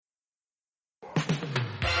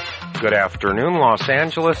Good afternoon, Los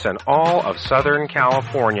Angeles and all of Southern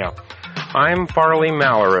California. I'm Farley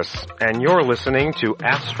Malaris, and you're listening to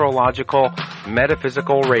Astrological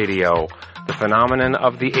Metaphysical Radio, the phenomenon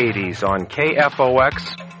of the 80s on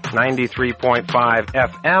KFOX 93.5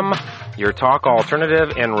 FM, your talk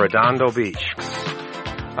alternative in Redondo Beach.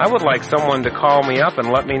 I would like someone to call me up and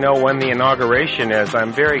let me know when the inauguration is.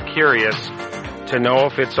 I'm very curious to know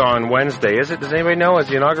if it's on Wednesday. Does anybody know? Is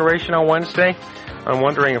the inauguration on Wednesday? I'm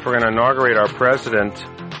wondering if we're going to inaugurate our president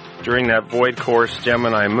during that void course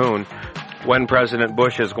Gemini moon, when President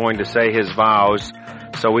Bush is going to say his vows,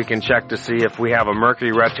 so we can check to see if we have a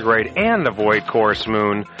Mercury retrograde and the void course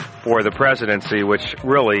moon for the presidency, which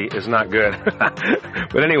really is not good.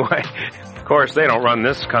 But anyway, of course, they don't run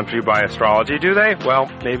this country by astrology, do they?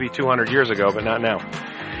 Well, maybe 200 years ago, but not now.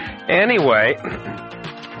 Anyway,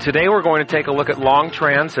 today we're going to take a look at long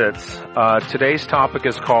transits. Today's topic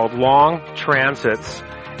is called Long Transits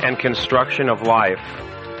and Construction of Life.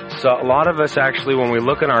 So a lot of us actually, when we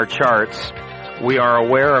look at our charts, we are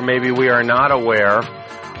aware, or maybe we are not aware,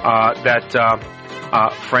 that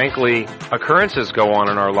frankly, occurrences go on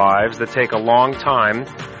in our lives that take a long time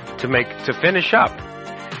to finish up.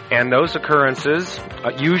 And those occurrences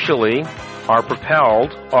usually are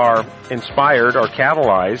propelled, are inspired, or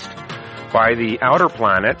catalyzed by the outer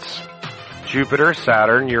planets, Jupiter,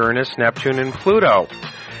 Saturn, Uranus, Neptune, and Pluto.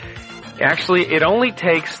 Actually, it only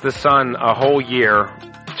takes the sun a whole year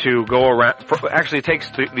to go around. Actually, it takes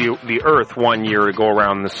the Earth 1 year to go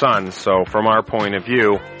around the sun. So from our point of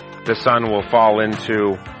view, the sun will fall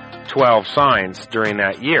into 12 signs during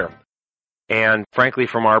that year. And frankly,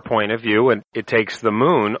 from our point of view, it takes the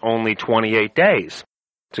moon only 28 days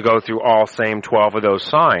to go through all same 12 of those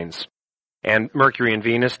signs. And Mercury and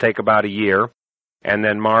Venus take about a year, and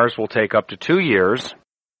then Mars will take up to 2 years.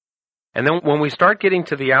 And then when we start getting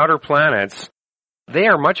to the outer planets, they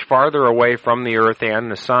are much farther away from the Earth and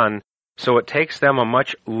the Sun, so it takes them a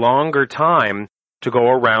much longer time to go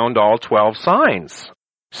around all 12 signs.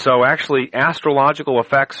 So actually, astrological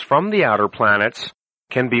effects from the outer planets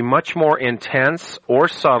can be much more intense or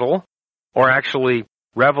subtle, or actually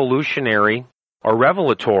revolutionary or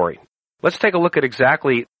revelatory. Let's take a look at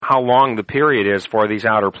exactly how long the period is for these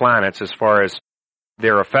outer planets as far as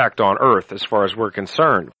their effect on Earth, as far as we're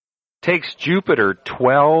concerned. It takes Jupiter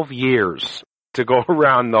 12 years to go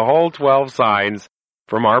around the whole 12 signs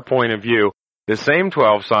from our point of view. The same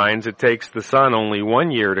 12 signs, it takes the sun only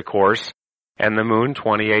 1 year to course, and the moon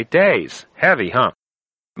 28 days. Heavy, huh?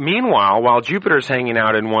 Meanwhile, while Jupiter's hanging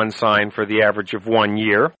out in one sign for the average of 1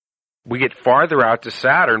 year, we get farther out to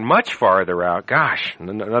Saturn, much farther out, gosh,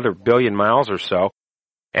 another billion miles or so.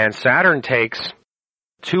 And Saturn takes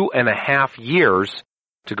 2.5 years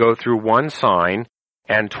to go through one sign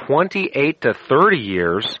and 28 to 30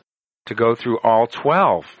 years to go through all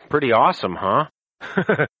 12. Pretty awesome, huh?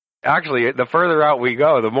 Actually, the further out we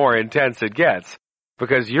go, the more intense it gets.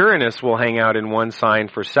 Because Uranus will hang out in one sign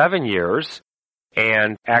for 7 years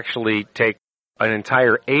and actually take an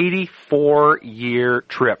entire 84-year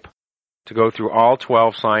trip to go through all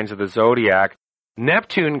 12 signs of the zodiac.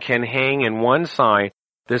 Neptune can hang in one sign,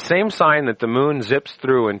 the same sign that the moon zips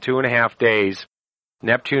through in 2.5 days.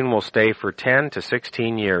 Neptune will stay for 10 to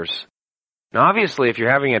 16 years. Now, obviously, if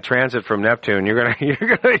you're having a transit from Neptune, you're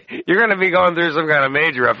gonna be going through some kind of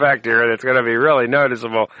major effect here that's gonna be really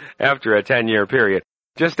noticeable after a 10-year period.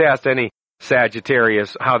 Just ask any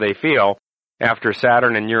Sagittarius how they feel after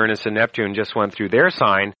Saturn and Uranus and Neptune just went through their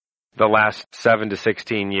sign the last 7 to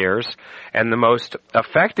 16 years. And the most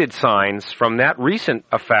affected signs from that recent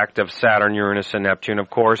effect of Saturn, Uranus, and Neptune, of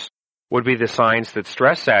course, would be the signs that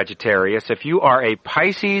stress Sagittarius. If you are a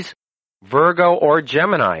Pisces, Virgo, or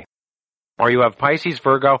Gemini, or you have Pisces,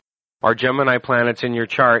 Virgo, or Gemini planets in your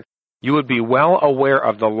chart, you would be well aware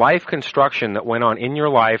of the life construction that went on in your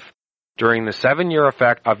life during the 7-year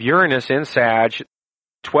effect of Uranus in Sag,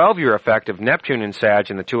 12-year effect of Neptune in Sag,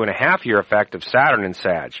 and the 2.5-year effect of Saturn in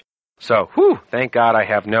Sag. So, thank God I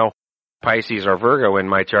have no Pisces or Virgo in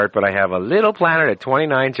my chart, but I have a little planet at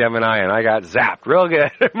 29 Gemini, and I got zapped real good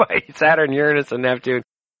by Saturn, Uranus, and Neptune.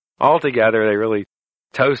 All together, they really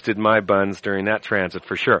toasted my buns during that transit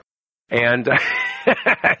for sure. And,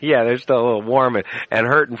 yeah, they're still a little warm and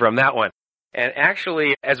hurting from that one. And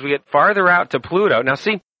actually, as we get farther out to Pluto, now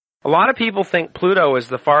see, a lot of people think Pluto is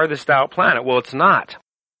the farthest out planet. Well, it's not.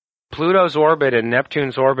 Pluto's orbit and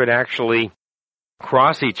Neptune's orbit actually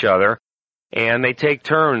cross each other, and they take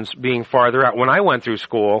turns being farther out. When I went through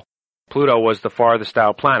school, Pluto was the farthest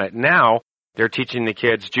out planet. Now, they're teaching the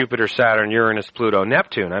kids Jupiter, Saturn, Uranus, Pluto,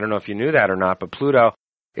 Neptune. I don't know if you knew that or not, but Pluto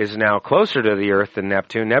is now closer to the Earth than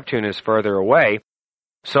Neptune. Neptune is further away.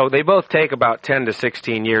 So they both take about 10 to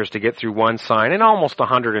 16 years to get through one sign and almost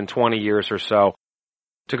 120 years or so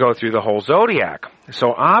to go through the whole zodiac.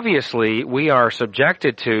 So obviously we are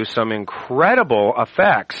subjected to some incredible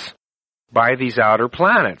effects by these outer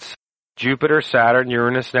planets. Jupiter, Saturn,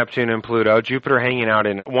 Uranus, Neptune, and Pluto. Jupiter hanging out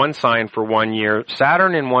in one sign for 1 year,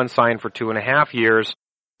 Saturn in one sign for 2.5 years,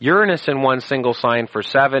 Uranus in one single sign for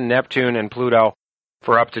 7, Neptune and Pluto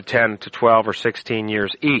for up to 10 to 12 or 16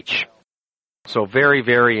 years each. So very,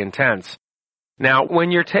 very intense. Now,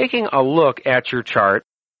 when you're taking a look at your chart,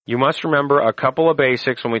 you must remember a couple of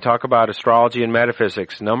basics when we talk about astrology and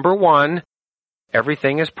metaphysics. Number one,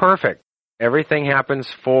 everything is perfect. Everything happens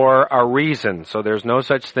for a reason. So there's no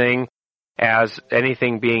such thing as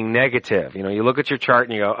anything being negative. You know, you look at your chart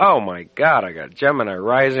and you go, oh my God, I got Gemini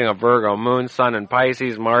rising, a Virgo, Moon, Sun, and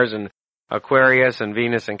Pisces, Mars, and Aquarius, and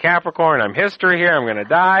Venus, and Capricorn. I'm history here. I'm going to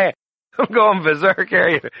die. I'm going berserk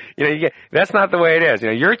here. That's not the way it is.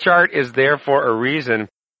 Your chart is there for a reason,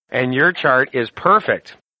 and your chart is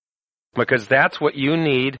perfect because that's what you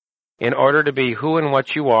need in order to be who and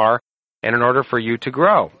what you are and in order for you to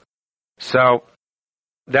grow. So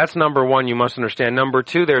that's number one, you must understand. Number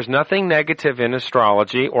two, there's nothing negative in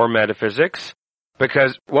astrology or metaphysics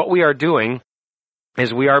because what we are doing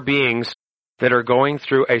is we are beings that are going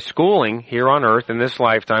through a schooling here on earth in this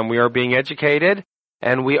lifetime. We are being educated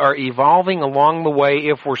and we are evolving along the way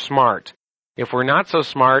if we're smart. If we're not so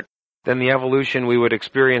smart, then the evolution we would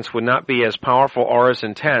experience would not be as powerful or as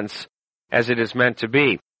intense as it is meant to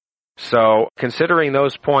be. So, considering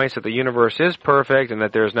those points that the universe is perfect and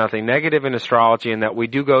that there's nothing negative in astrology and that we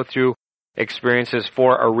do go through experiences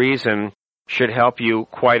for a reason should help you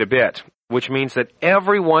quite a bit, which means that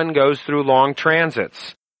everyone goes through long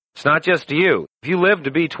transits. It's not just you. If you live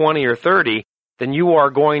to be 20 or 30, then you are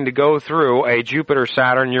going to go through a Jupiter,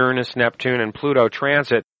 Saturn, Uranus, Neptune, and Pluto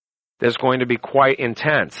transit that's going to be quite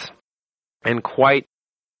intense and quite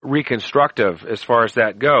reconstructive as far as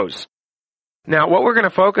that goes. Now, what we're going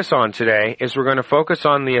to focus on today is we're going to focus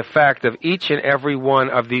on the effect of each and every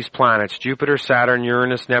one of these planets, Jupiter, Saturn,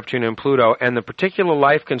 Uranus, Neptune, and Pluto, and the particular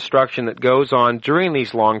life construction that goes on during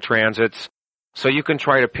these long transits, so you can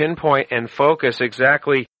try to pinpoint and focus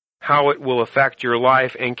exactly how it will affect your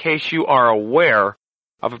life in case you are aware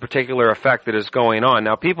of a particular effect that is going on.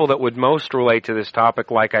 Now, people that would most relate to this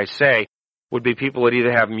topic, like I say, would be people that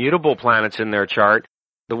either have mutable planets in their chart,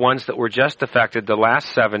 the ones that were just affected the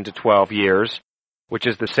last 7 to 12 years, which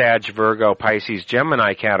is the Sag, Virgo, Pisces,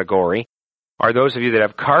 Gemini category, are those of you that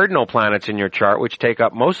have cardinal planets in your chart, which take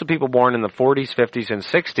up most of the people born in the 40s, 50s, and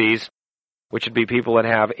 60s, which would be people that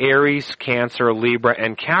have Aries, Cancer, Libra,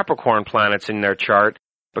 and Capricorn planets in their chart,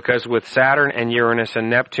 because with Saturn and Uranus and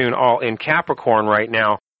Neptune all in Capricorn right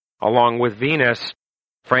now, along with Venus,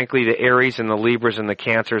 frankly, the Aries and the Libras and the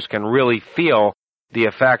Cancers can really feel the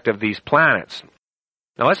effect of these planets.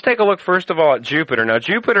 Now let's take a look first of all at Jupiter. Now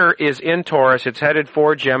Jupiter is in Taurus, it's headed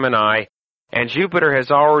for Gemini, and Jupiter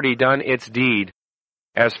has already done its deed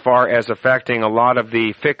as far as affecting a lot of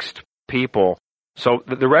the fixed people. So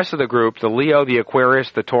the rest of the group, the Leo, the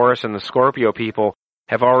Aquarius, the Taurus, and the Scorpio people,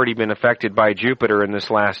 have already been affected by Jupiter in this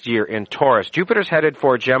last year in Taurus. Jupiter's headed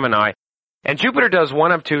for Gemini, and Jupiter does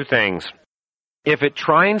one of two things. If it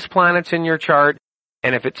trines planets in your chart,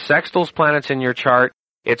 and if it sextiles planets in your chart,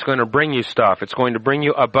 it's going to bring you stuff. It's going to bring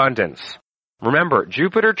you abundance. Remember,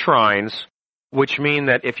 Jupiter trines, which mean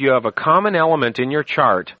that if you have a common element in your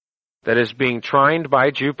chart that is being trined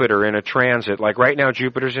by Jupiter in a transit, like right now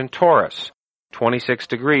Jupiter's in Taurus, 26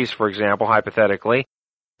 degrees, for example, hypothetically.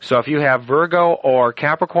 So if you have Virgo or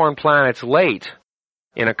Capricorn planets late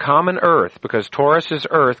in a common Earth, because Taurus is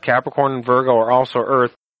Earth, Capricorn and Virgo are also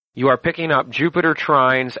Earth, you are picking up Jupiter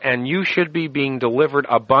trines, and you should be being delivered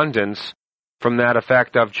abundance from that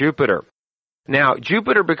effect of Jupiter. Now,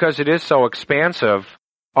 Jupiter, because it is so expansive,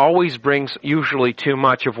 always brings usually too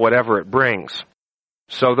much of whatever it brings.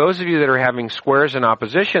 So those of you that are having squares and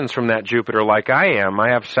oppositions from that Jupiter, like I am, I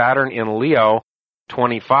have Saturn in Leo,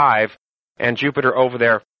 25, and Jupiter over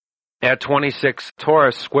there at 26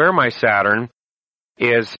 Taurus, square my Saturn,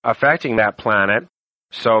 is affecting that planet.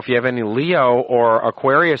 So if you have any Leo or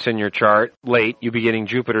Aquarius in your chart late, you'll be getting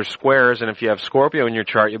Jupiter squares, and if you have Scorpio in your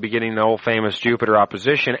chart, you'll be getting the old famous Jupiter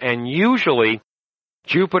opposition, and usually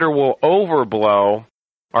Jupiter will overblow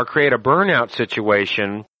or create a burnout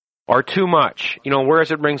situation or too much.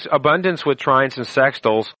 Whereas it brings abundance with trines and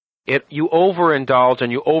sextiles, you overindulge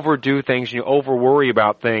and you overdo things and you overworry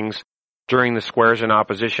about things during the squares and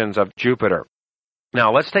oppositions of Jupiter.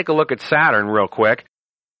 Now let's take a look at Saturn real quick.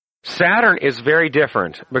 Saturn is very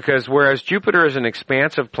different because whereas Jupiter is an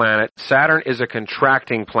expansive planet, Saturn is a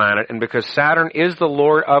contracting planet, and because Saturn is the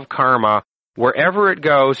lord of karma, wherever it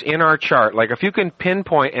goes in our chart, like if you can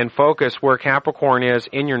pinpoint and focus where Capricorn is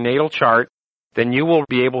in your natal chart, then you will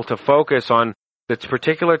be able to focus on this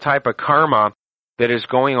particular type of karma that is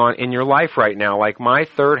going on in your life right now. Like my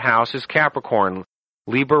third house is Capricorn.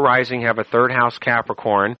 Libra rising have a third house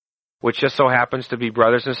Capricorn, which just so happens to be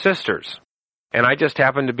brothers and sisters. And I just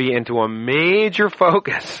happened to be into a major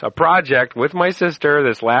focus, a project with my sister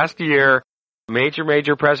this last year,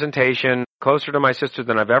 major presentation, closer to my sister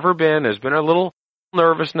than I've ever been. There's been a little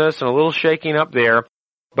nervousness and a little shaking up there,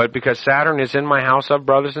 but because Saturn is in my house of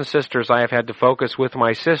brothers and sisters, I have had to focus with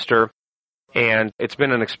my sister, and it's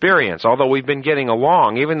been an experience. Although we've been getting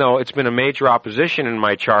along, even though it's been a major opposition in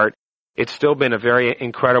my chart, it's still been a very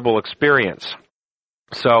incredible experience.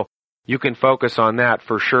 So you can focus on that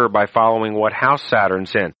for sure by following what house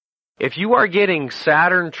Saturn's in. If you are getting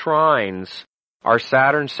Saturn trines or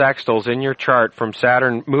Saturn sextiles in your chart from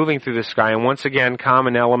Saturn moving through the sky, and once again,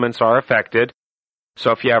 common elements are affected.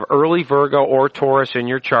 So if you have early Virgo or Taurus in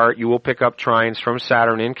your chart, you will pick up trines from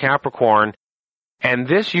Saturn in Capricorn, and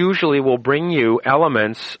this usually will bring you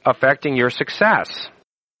elements affecting your success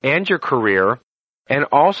and your career, and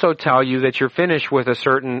also tell you that you're finished with a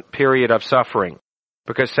certain period of suffering.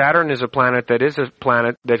 Because Saturn is a planet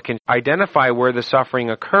that can identify where the suffering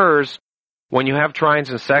occurs. When you have trines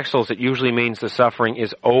and sextiles, it usually means the suffering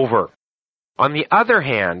is over. On the other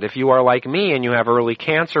hand, if you are like me and you have early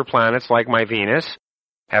Cancer planets like my Venus,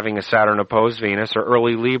 having a Saturn opposed Venus, or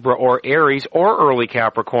early Libra or Aries or early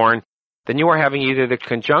Capricorn, then you are having either the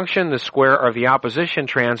conjunction, the square, or the opposition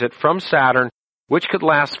transit from Saturn, which could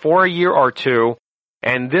last for a year or two,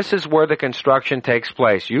 and this is where the construction takes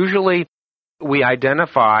place. Usually, we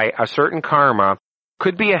identify a certain karma,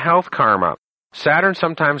 could be a health karma. Saturn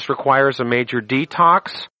sometimes requires a major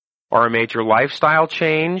detox or a major lifestyle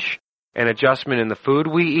change, an adjustment in the food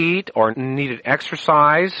we eat, or needed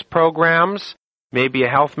exercise programs, maybe a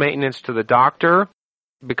health maintenance to the doctor,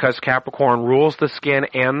 because Capricorn rules the skin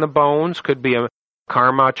and the bones. Could be a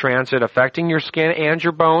karma transit affecting your skin and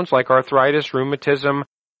your bones, like arthritis, rheumatism.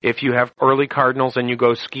 If you have early cardinals and you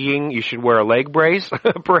go skiing, you should wear a leg brace,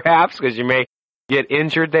 perhaps, because you may get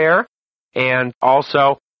injured there. And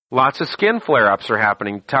also, lots of skin flare-ups are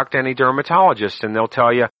happening. Talk to any dermatologist, and they'll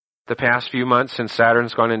tell you the past few months since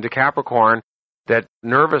Saturn's gone into Capricorn that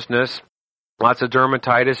nervousness, lots of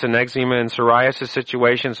dermatitis and eczema and psoriasis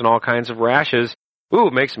situations and all kinds of rashes. Ooh,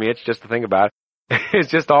 it makes me itch just to think about it. It's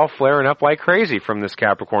just all flaring up like crazy from this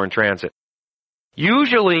Capricorn transit.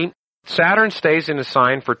 Usually, Saturn stays in a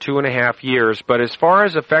sign for 2.5 years, but as far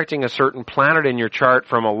as affecting a certain planet in your chart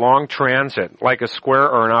from a long transit, like a square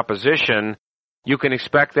or an opposition, you can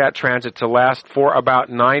expect that transit to last for about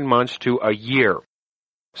 9 months to a year.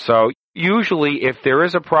 So usually if there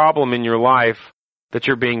is a problem in your life that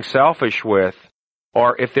you're being selfish with,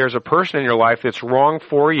 or if there's a person in your life that's wrong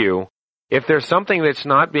for you, if there's something that's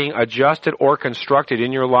not being adjusted or constructed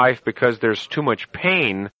in your life because there's too much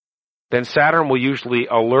pain, then Saturn will usually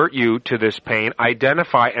alert you to this pain,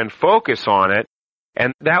 identify and focus on it,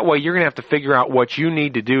 and that way you're going to have to figure out what you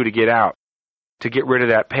need to do to get out, to get rid of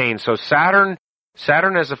that pain. So Saturn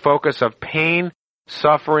has a focus of pain,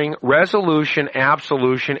 suffering, resolution,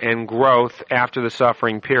 absolution, and growth after the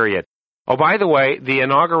suffering period. Oh, by the way, the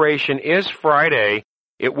inauguration is Friday.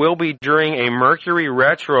 It will be during a Mercury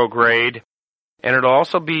retrograde, and it'll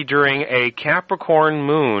also be during a Capricorn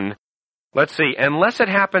moon. Let's see, unless it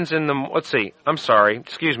happens in the,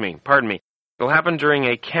 pardon me. It'll happen during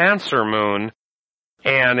a Cancer moon,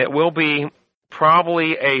 and it will be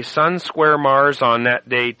probably a Sun square Mars on that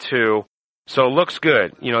day too. So it looks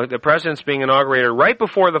good. You know, the president's being inaugurated right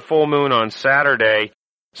before the full moon on Saturday,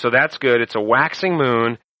 so that's good. It's a waxing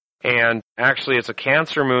moon, and actually it's a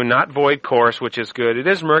Cancer moon, not void course, which is good. It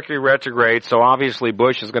is Mercury retrograde, so obviously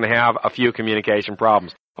Bush is going to have a few communication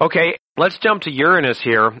problems. Okay, let's jump to Uranus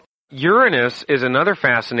here. Uranus is another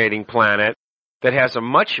fascinating planet that has a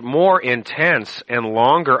much more intense and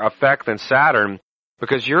longer effect than Saturn,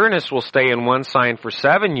 because Uranus will stay in one sign for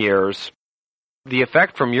 7 years. The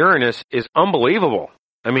effect from Uranus is unbelievable.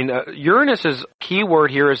 I mean, Uranus's key word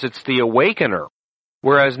here is it's the awakener,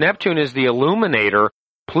 whereas Neptune is the illuminator,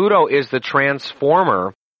 Pluto is the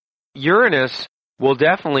transformer. Uranus will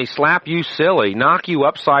definitely slap you silly, knock you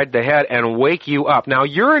upside the head, and wake you up. Now,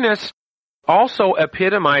 Uranus also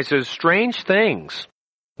epitomizes strange things,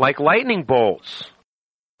 like lightning bolts,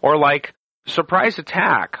 or like surprise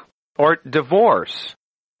attack, or divorce.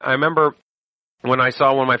 I remember when I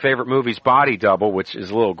saw one of my favorite movies, Body Double, which is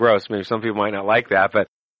a little gross. Maybe some people might not like that, but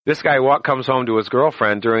this guy comes home to his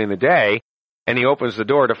girlfriend during the day, and he opens the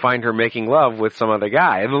door to find her making love with some other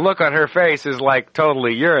guy. And the look on her face is like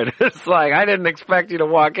totally Uranus. It's like, I didn't expect you to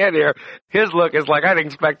walk in here. His look is like, I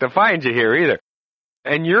didn't expect to find you here either.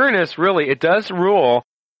 And Uranus really, it does rule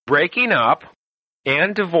breaking up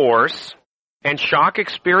and divorce and shock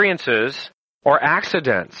experiences or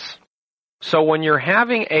accidents. So when you're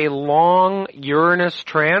having a long Uranus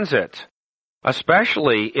transit,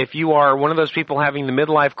 especially if you are one of those people having the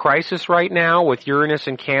midlife crisis right now with Uranus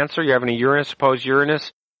and Cancer, you're having a Uranus opposed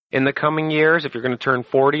Uranus in the coming years, if you're going to turn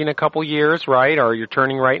 40 in a couple years, right, or you're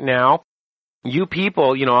turning right now, you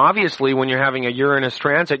people, obviously when you're having a Uranus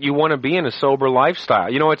transit, you want to be in a sober lifestyle.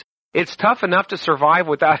 It's tough enough to survive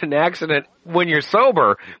without an accident when you're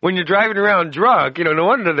sober. When you're driving around drunk, no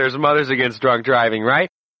wonder there's Mothers Against Drunk Driving, right?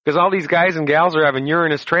 Because all these guys and gals are having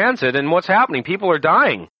Uranus transit, and what's happening? People are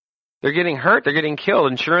dying. They're getting hurt. They're getting killed.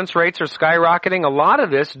 Insurance rates are skyrocketing. A lot of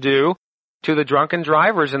this due to the drunken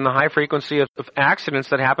drivers and the high frequency of accidents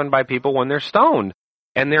that happen by people when they're stoned.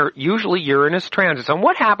 And they're usually Uranus transits. And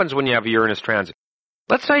what happens when you have a Uranus transit?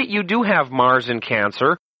 Let's say you do have Mars in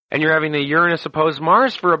Cancer, and you're having the Uranus opposed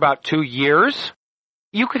Mars for about 2 years.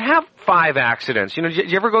 You could have 5 accidents.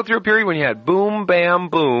 Did you ever go through a period when you had boom, bam,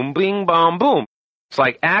 boom, bing, bom, boom? It's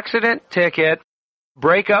like accident, ticket,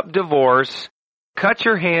 breakup, divorce, cut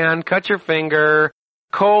your hand, cut your finger,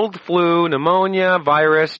 cold, flu, pneumonia,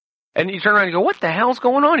 virus, and you turn around and go, what the hell's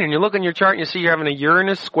going on here? And you look in your chart and you see you're having a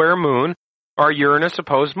Uranus square moon or Uranus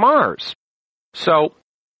opposed Mars. So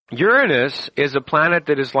Uranus is a planet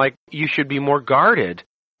that is like you should be more guarded,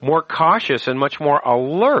 more cautious, and much more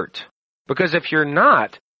alert. Because if you're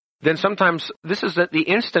not, then sometimes this is the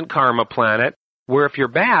instant karma planet where if you're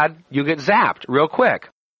bad, you get zapped real quick.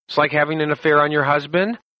 It's like having an affair on your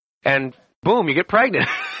husband and boom, you get pregnant.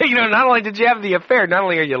 Not only did you have the affair, not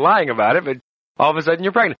only are you lying about it, but all of a sudden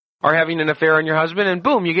you're pregnant. Or having an affair on your husband and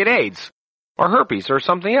boom, you get AIDS or herpes or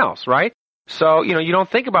something else, right? So, you don't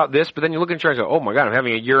think about this, but then you look in the chart and go, oh my God, I'm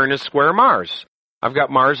having a Uranus square Mars. I've got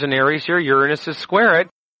Mars in Aries here, Uranus is square it,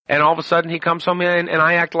 and all of a sudden he comes home and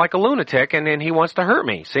I act like a lunatic and then he wants to hurt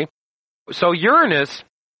me, see? So Uranus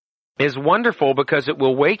is wonderful because it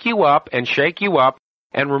will wake you up and shake you up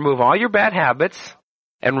and remove all your bad habits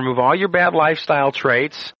and remove all your bad lifestyle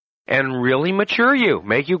traits and really mature you,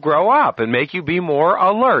 make you grow up and make you be more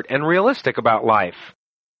alert and realistic about life.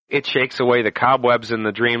 It shakes away the cobwebs and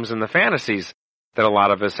the dreams and the fantasies that a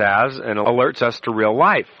lot of us has and alerts us to real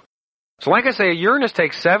life. So like I say, a Uranus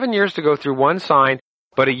takes 7 years to go through one sign,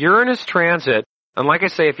 but a Uranus transit, and like I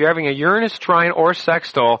say, if you're having a Uranus trine or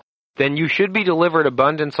sextile, then you should be delivered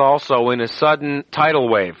abundance also in a sudden tidal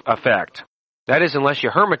wave effect. That is, unless you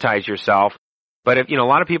hermitize yourself. But if, a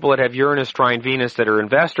lot of people that have Uranus trine Venus that are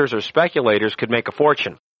investors or speculators could make a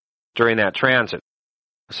fortune during that transit.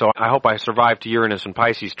 So I hope I survive to Uranus and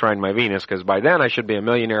Pisces trine my Venus, because by then I should be a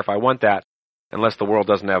millionaire if I want that, unless the world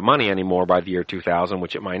doesn't have money anymore by the year 2000,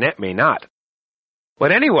 which it may not.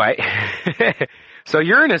 But anyway, so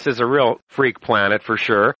Uranus is a real freak planet for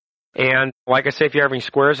sure. And like I say, if you're having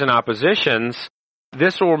squares and oppositions,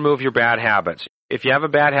 this will remove your bad habits. If you have a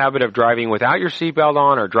bad habit of driving without your seatbelt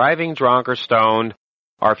on or driving drunk or stoned,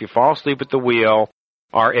 or if you fall asleep at the wheel,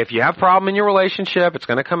 or if you have a problem in your relationship, it's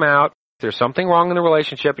going to come out. If there's something wrong in the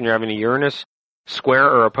relationship and you're having a Uranus square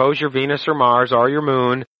or oppose your Venus or Mars or your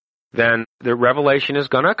moon, then the revelation is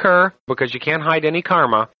going to occur because you can't hide any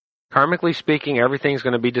karma. Karmically speaking, everything's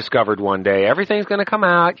going to be discovered one day. Everything's going to come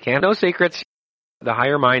out. You can't know secrets. The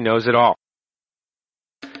higher mind knows it all.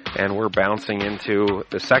 And we're bouncing into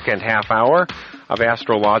the second half hour of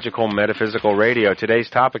Astrological Metaphysical Radio. Today's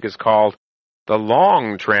topic is called The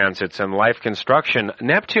Long Transits and Life Construction,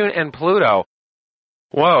 Neptune and Pluto.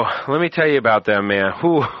 Whoa, let me tell you about them, man.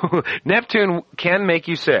 Neptune can make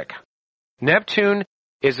you sick. Neptune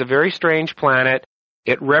is a very strange planet.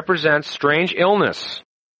 It represents strange illness.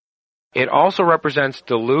 It also represents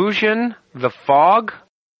delusion, the fog,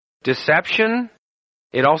 deception.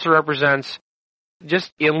 It also represents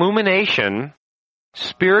just illumination,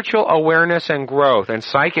 spiritual awareness and growth, and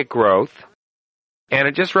psychic growth. And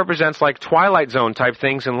it just represents like Twilight Zone type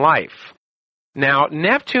things in life. Now,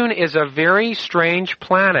 Neptune is a very strange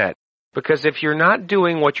planet because if you're not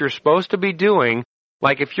doing what you're supposed to be doing,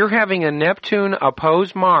 like if you're having a Neptune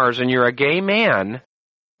oppose Mars and you're a gay man,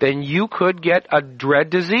 then you could get a dread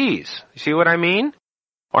disease. You see what I mean?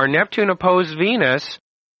 Or Neptune oppose Venus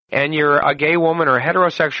and you're a gay woman or a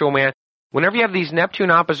heterosexual man, whenever you have these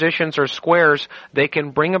Neptune oppositions or squares, they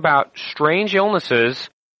can bring about strange illnesses.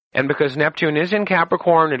 And because Neptune is in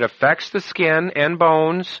Capricorn, it affects the skin and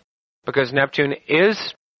bones. Because Neptune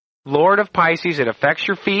is Lord of Pisces, it affects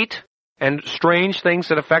your feet and strange things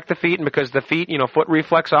that affect the feet. And because the feet, foot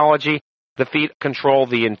reflexology, The feet control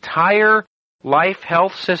the entire life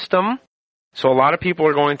health system. So a lot of people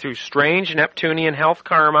are going through strange Neptunian health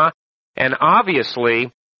karma. And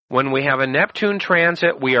obviously, when we have a Neptune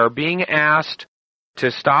transit, we are being asked to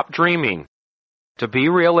stop dreaming, to be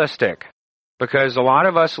realistic. Because a lot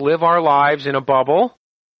of us live our lives in a bubble.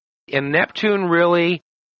 And Neptune really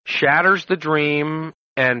shatters the dream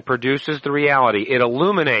and produces the reality. It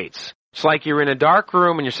illuminates. It's like you're in a dark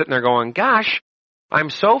room and you're sitting there going, gosh, I'm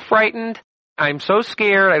so frightened. I'm so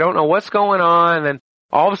scared. I don't know what's going on. And then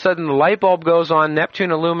all of a sudden the light bulb goes on,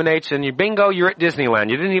 Neptune illuminates, and bingo, you're at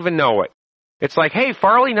Disneyland. You didn't even know it. It's like, hey,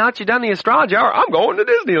 Farley, now that you've done the astrology hour, I'm going to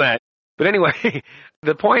Disneyland. But anyway,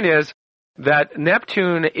 the point is that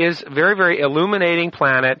Neptune is a very, very illuminating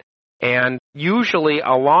planet, and usually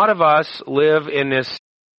a lot of us live in this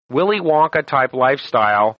Willy Wonka type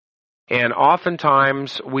lifestyle, and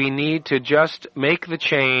oftentimes we need to just make the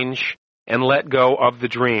change and let go of the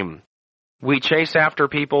dream. We chase after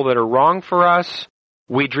people that are wrong for us.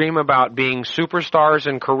 We dream about being superstars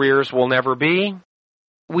in careers we'll never be.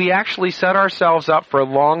 We actually set ourselves up for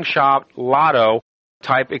long shot lotto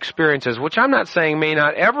type experiences, which I'm not saying may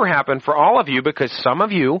not ever happen for all of you, because some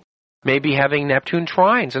of you may be having Neptune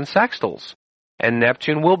trines and sextiles. And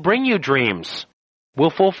Neptune will bring you dreams, will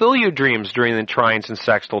fulfill your dreams during the trines and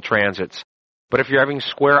sextile transits. But if you're having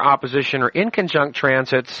square opposition or inconjunct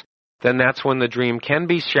transits, then that's when the dream can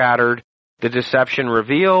be shattered, the deception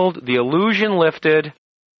revealed, the illusion lifted,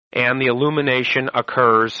 and the illumination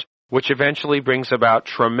occurs, which eventually brings about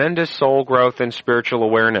tremendous soul growth and spiritual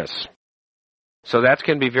awareness. So that's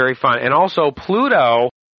going to be very fun. And also Pluto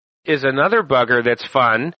is another bugger that's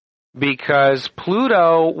fun, because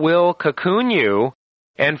Pluto will cocoon you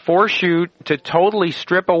and force you to totally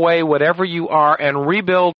strip away whatever you are and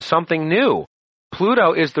rebuild something new.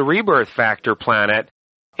 Pluto is the rebirth factor planet,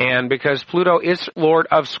 and because Pluto is Lord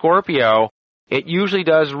of Scorpio, it usually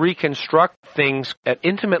does reconstruct things at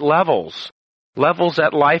intimate levels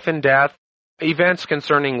at life and death, events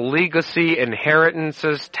concerning legacy,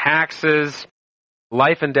 inheritances, taxes,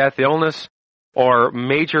 life and death illness, or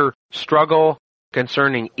major struggle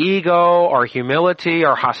concerning ego or humility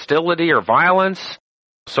or hostility or violence.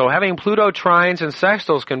 So having Pluto trines and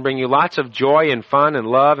sextiles can bring you lots of joy and fun and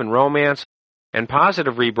love and romance and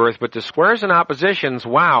positive rebirth, but the squares and oppositions,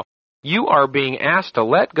 wow, you are being asked to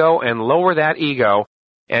let go and lower that ego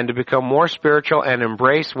and to become more spiritual and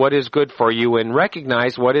embrace what is good for you and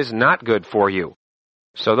recognize what is not good for you.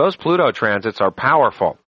 So those Pluto transits are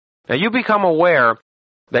powerful. Now you become aware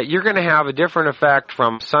that you're going to have a different effect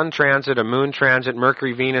from Sun transit, a Moon transit,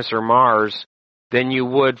 Mercury, Venus, or Mars than you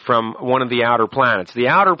would from one of the outer planets. The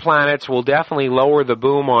outer planets will definitely lower the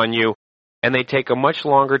boom on you, and they take a much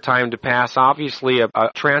longer time to pass. Obviously, a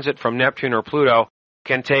transit from Neptune or Pluto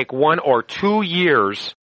can take 1 or 2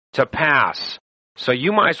 years to pass. So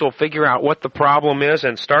you might as well figure out what the problem is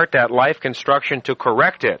and start that life construction to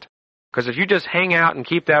correct it. Because if you just hang out and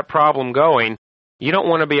keep that problem going, you don't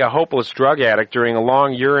want to be a hopeless drug addict during a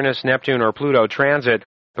long Uranus, Neptune, or Pluto transit,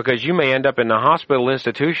 because you may end up in the hospital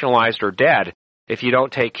institutionalized or dead if you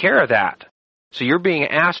don't take care of that. So you're being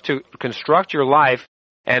asked to construct your life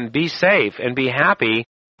and be safe and be happy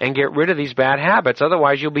and get rid of these bad habits.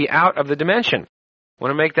 Otherwise, you'll be out of the dimension. I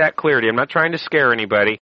want to make that clear to you. I'm not trying to scare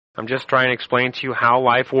anybody. I'm just trying to explain to you how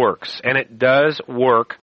life works. And it does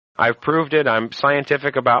work. I've proved it. I'm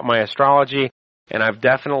scientific about my astrology, and I've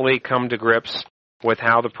definitely come to grips with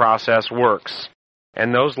how the process works.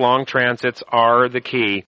 And those long transits are the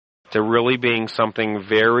key to really being something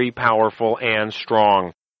very powerful and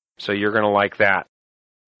strong. So you're going to like that.